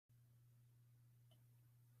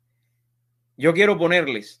Yo quiero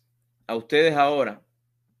ponerles a ustedes ahora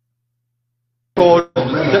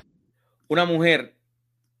una mujer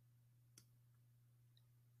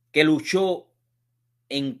que luchó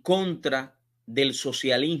en contra del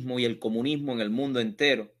socialismo y el comunismo en el mundo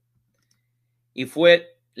entero y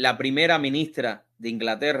fue la primera ministra de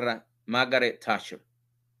Inglaterra, Margaret Thatcher.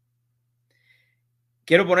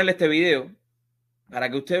 Quiero ponerle este video para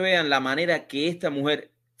que ustedes vean la manera que esta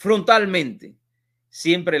mujer frontalmente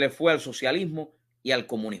siempre le fue al socialismo y al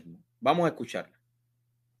comunismo. Vamos a escucharla.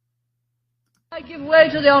 I give way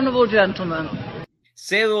to the honorable gentleman.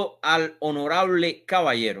 Cedo al honorable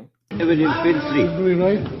caballero. There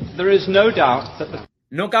is no doubt that the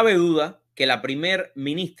No cabe duda que la primer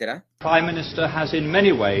ministra Prime Minister has in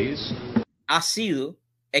many ways ha sido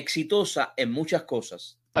exitosa en muchas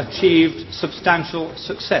cosas. achieved substantial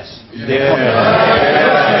success.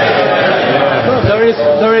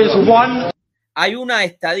 There is one Hay una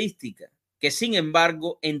estadística que, sin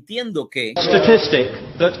embargo, entiendo que statistic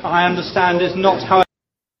that I understand is not,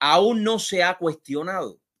 aún no se ha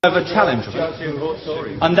cuestionado. however,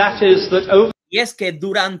 challengeable. And that is that over Y es que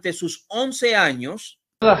durante sus 11 años,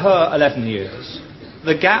 her 11 years,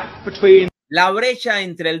 the gap between la brecha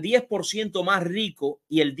entre el 10% más rico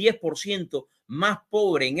y el 10% más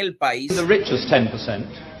pobre en el país the richest 10%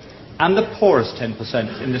 and the poorest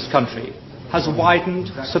 10% in this country has widened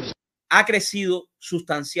ha crecido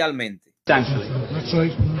sustancialmente. substantially.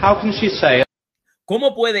 How can she say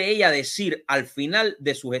 ¿Cómo puede ella decir al final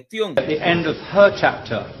de su gestión at the end of her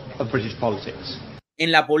chapter of British politics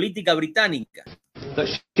en la política británica that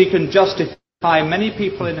she can justify many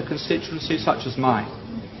people in a constituency such as mine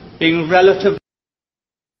being relatively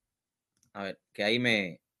A ver, que ahí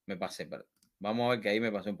me pasé, perdón. Vamos a ver que ahí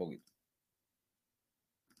me pasé un poquito.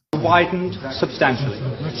 widened substantially?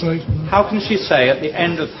 How can she say at the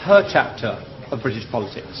end of her chapter of British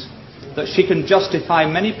politics that she can justify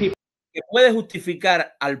many people Que puede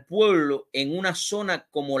justificar al pueblo en una zona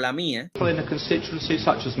como la mía in a constituency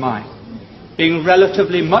such as mine being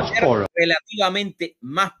relatively much poorer, relativamente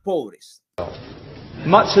más pobres,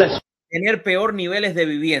 much less tener peor niveles de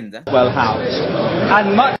vivienda well housed,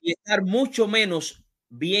 and much y estar mucho menos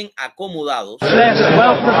bien acomodados less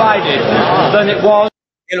well provided than it was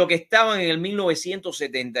de lo que estaban en el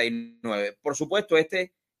 1979. Por supuesto,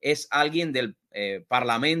 este es alguien del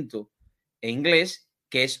Parlamento inglés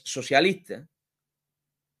que es socialista.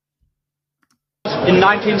 in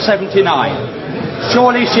 1979.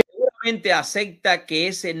 Surely she Seguramente acepta que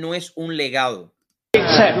ese no es un legado.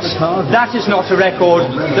 accepts that is not a record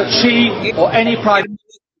that she or any prime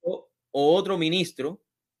O otro ministro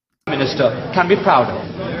minister can be proud of.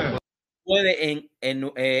 puede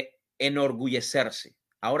enorgullecerse.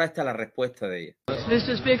 Ahora está la respuesta de ella.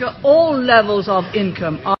 Mr. Speaker, all levels of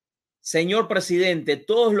income are Señor presidente,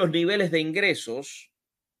 todos los niveles de ingresos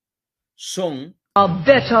son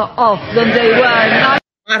better off than they were in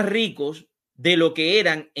más ricos de lo que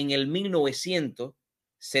eran en el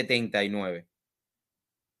 1979.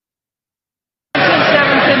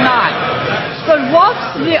 1979. But what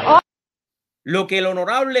the Lo que el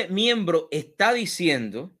honorable miembro está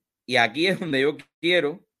diciendo, y aquí es donde yo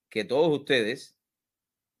quiero que todos ustedes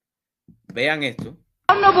vean esto,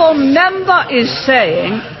 honourable member is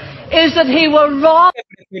saying is that he will rather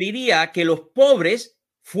preferiría que los pobres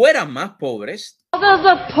fueran más pobres,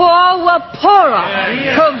 the poor were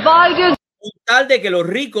poorer, provided con tal de que los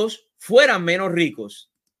ricos fueran menos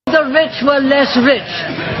ricos. the rich were less rich.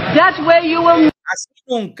 That way you will Así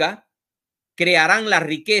nunca crearán las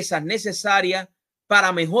riquezas necesarias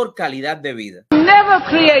para mejor calidad de vida. never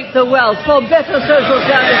create the wealth for better social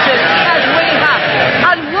services as we have.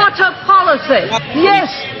 And what a policy. Yes,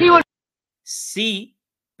 he would Sí,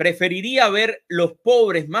 preferiría ver los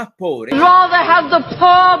pobres más pobres, rather have the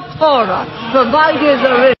poor poorer, provided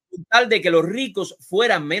the rich con tal de que los ricos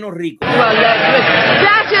fueran menos ricos. were less rich.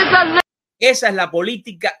 That is the Esa es la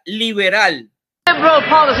política liberal. liberal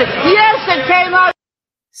policy. Yes, it came out.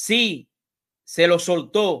 Sí, se lo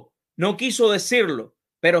soltó. No quiso decirlo,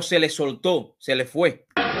 pero se le soltó, se le fue.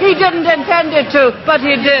 He didn't intend it to, but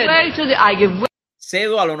he did. I give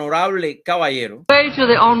Cedo al honorable caballero. way to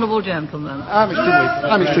the honourable gentleman.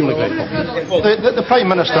 I'm extremely grateful. The Prime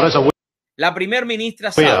Minister is aware La primer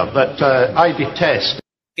ministra sabe that I detest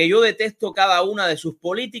que yo detesto cada una de sus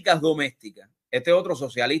políticas domésticas. Este otro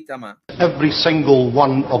socialista más. every single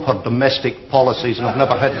one of her domestic policies, and I've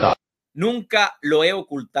never hid that. Nunca lo he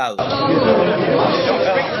ocultado.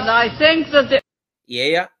 And I think that the Y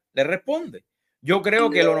ella le responde. Yo creo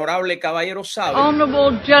que el honorable caballero sabe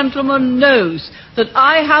Honorable gentleman knows that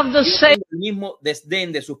I have the el mismo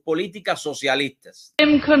desdén de sus políticas socialistas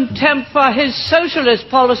same contempt for his socialist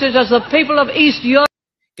policies as the people of East Europe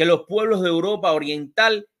que los pueblos de Europa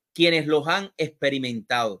Oriental, quienes los han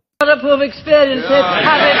experimentado. who have experienced it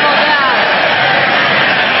have it for that.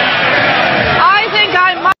 I think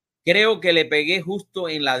I might Creo que le pegué justo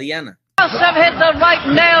en la diana must have hit the right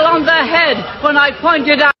nail on the head when I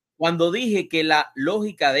pointed out cuando dije que la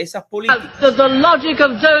lógica de esas políticas that the logic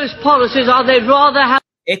of those policies are they'd rather have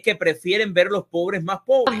es que prefieren ver los pobres más the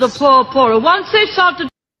pobres. poor poorer. Once they start to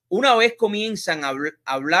Una vez comienzan a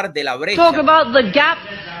hablar de la talk brecha, about the gap,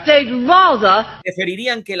 they'd rather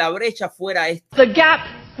preferirían que la brecha fuera esta. the gap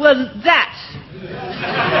was that.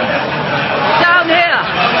 Down here.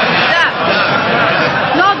 That.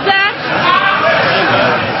 Not that.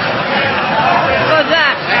 But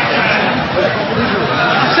that.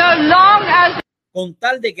 So long as Con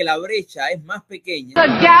tal de que la brecha es más pequeña, the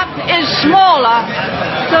gap is smaller,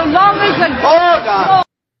 so long as the gap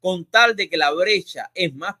is con tal de que la brecha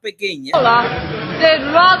es más pequeña, smaller,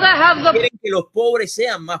 they'd rather have the quieren que los pobres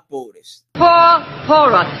sean más pobres. poor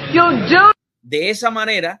poorer. You do De esa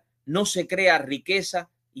manera no se crea riqueza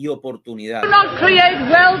y oportunidad. not create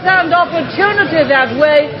wealth and opportunity that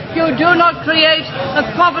way. You do not create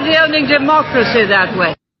a property-owning democracy that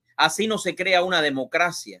way. Así no se crea una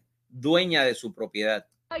democracia dueña de su propiedad.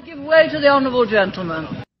 I give way to the honourable gentleman.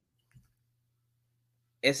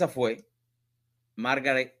 Esa fue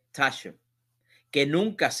Margaret Thatcher, que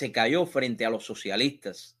nunca se cayó frente a los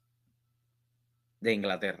socialistas de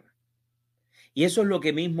Inglaterra. Y eso es lo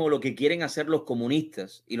que quieren hacer los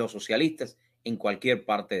comunistas y los socialistas en cualquier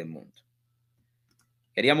parte del mundo.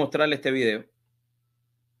 Quería mostrarles este video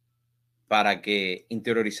para que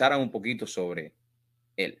interiorizaran un poquito sobre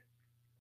él.